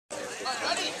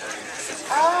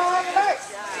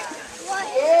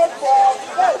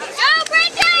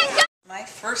My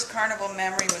first carnival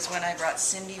memory was when I brought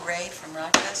Cindy Ray from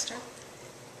Rochester,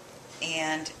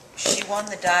 and she won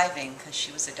the diving because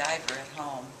she was a diver at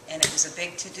home, and it was a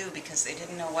big to-do because they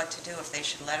didn't know what to do, if they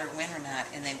should let her win or not,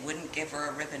 and they wouldn't give her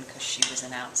a ribbon because she was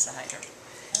an outsider.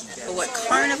 But what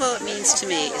Carnival means to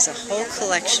me is a whole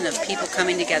collection of people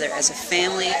coming together as a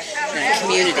family and a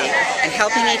community and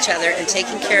helping each other and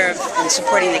taking care of and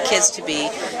supporting the kids to be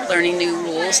learning new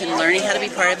rules and learning how to be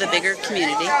part of a bigger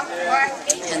community.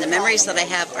 And the memories that I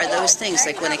have are those things,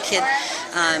 like when a kid,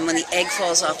 when the egg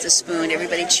falls off the spoon,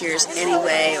 everybody cheers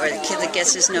anyway, or the kid that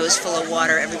gets his nose full of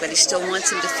water, everybody still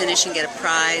wants him to finish and get a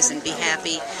prize and be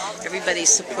happy. Everybody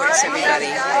supports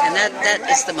everybody, and that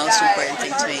is the most important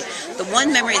thing to me. The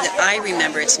one memory that I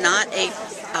remember, it's not a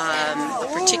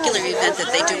particular event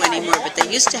that they do anymore, but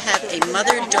they used to have a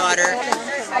mother-daughter,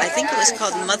 I think it was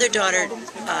called mother-daughter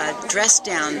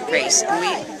dress-down race,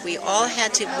 and we all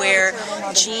had to wear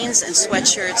jeans and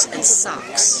sweatshirts and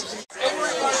socks.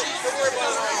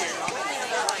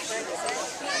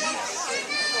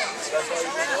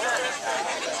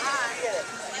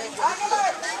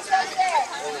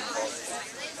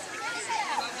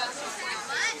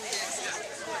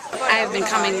 I have been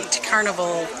coming to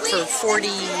Carnival for 48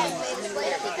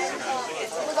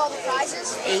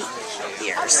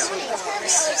 years.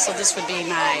 So this would be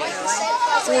my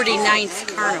 49th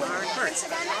Carnival.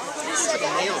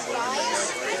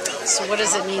 So what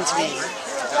does it mean to me?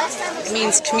 It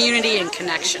means community and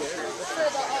connection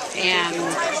and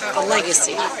a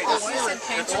legacy.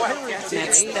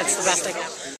 That's the best I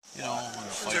got. You know,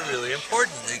 they're really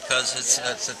important because it's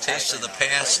a taste of the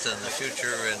past and the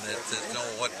future, and to know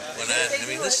what went on. I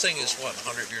mean, this thing is what,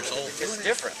 100 years old? It's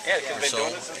different, yeah. Or so,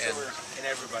 and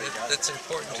it's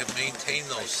important to maintain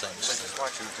those things.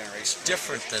 It's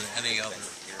different than any other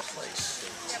place.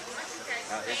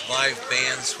 Live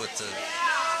bands with the,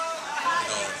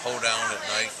 hoedown at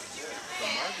night,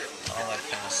 all that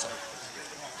kind of stuff.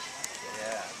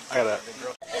 I got that.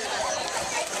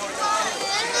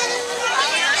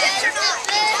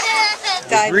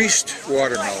 The greased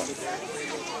watermelon.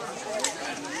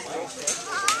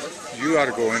 You ought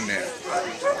to go in there.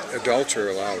 Adults are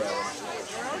allowed.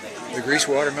 The greased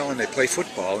watermelon, they play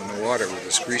football in the water with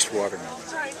this greased watermelon.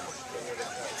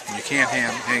 And you can't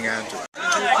hang on to it.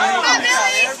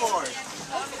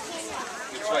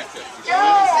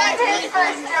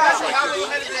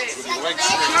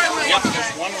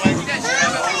 One leg,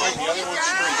 the other one's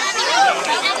straight.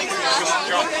 Just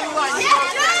jump.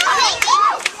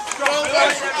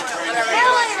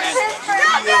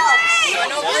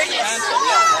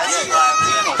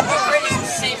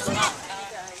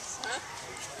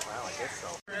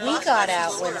 We got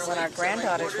out, when our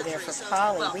granddaughters were there for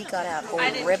Polly, we got out old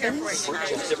ribbons.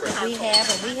 We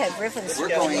had ribbons from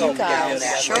when you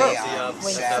guys,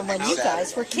 from when you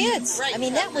guys were kids. I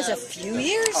mean, that was a few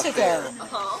years ago.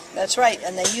 That's right,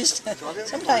 and they used to,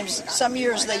 sometimes, some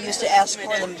years they used to ask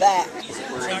for them back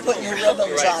and put new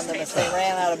ribbons on them if they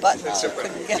ran out of buttons or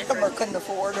couldn't get them or couldn't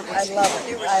afford them. I love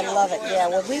it. I love it. Yeah,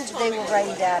 well, they were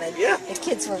writing down, and the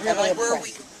kids were really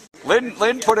impressed.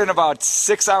 Lynn put in about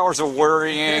 6 hours of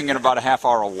worrying and about a half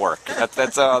hour of work.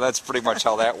 That's pretty much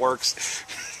how that works.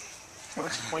 Well,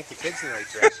 let's point the kids in the right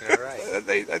direction, all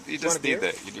right. You just need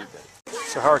that. You need that.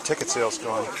 So how are ticket sales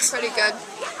going? Pretty good.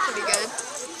 Pretty good.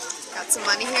 Got some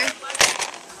money here.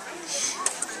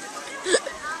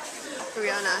 Are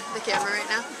we on the camera right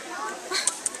now?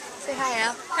 Say hi,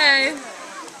 Al. Hey.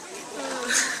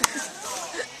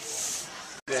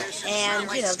 And,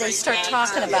 they start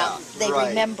talking about, they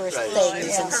remember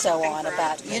things and so on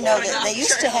about, that they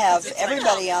used to have,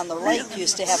 everybody on the lake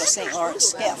used to have a St. Lawrence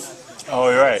skiff. Oh,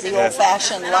 you're right. The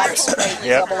old-fashioned lobster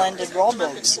double-ended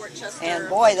rowboats. And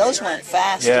boy, those went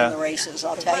fast in the races,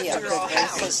 I'll tell you.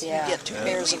 Because you get two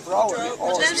pairs of rowers.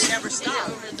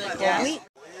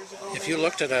 If you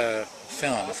looked at a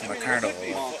film from a carnival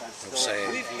of,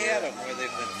 say,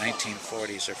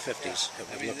 1940s or 50s, it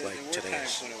would look like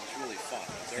today's.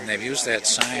 And they've used that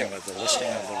sign with the listing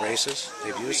of the races.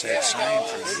 They've used that sign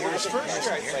for years and years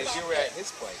and years.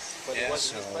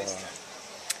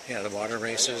 So, the water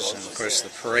races, and of course the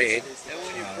parade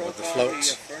with the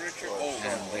floats,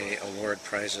 and they award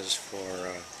prizes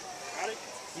for,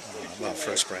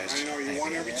 first prize,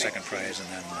 maybe second prize, and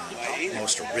then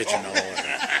most original or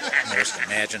most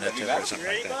imaginative or something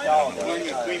like that.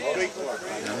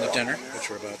 And the dinner, which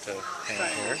we're about to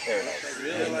have here,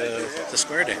 and the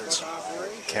square dance.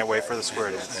 Can't wait for the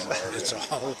square dance. And it's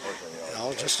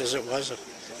all just as it was,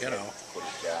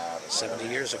 70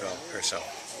 years ago or so.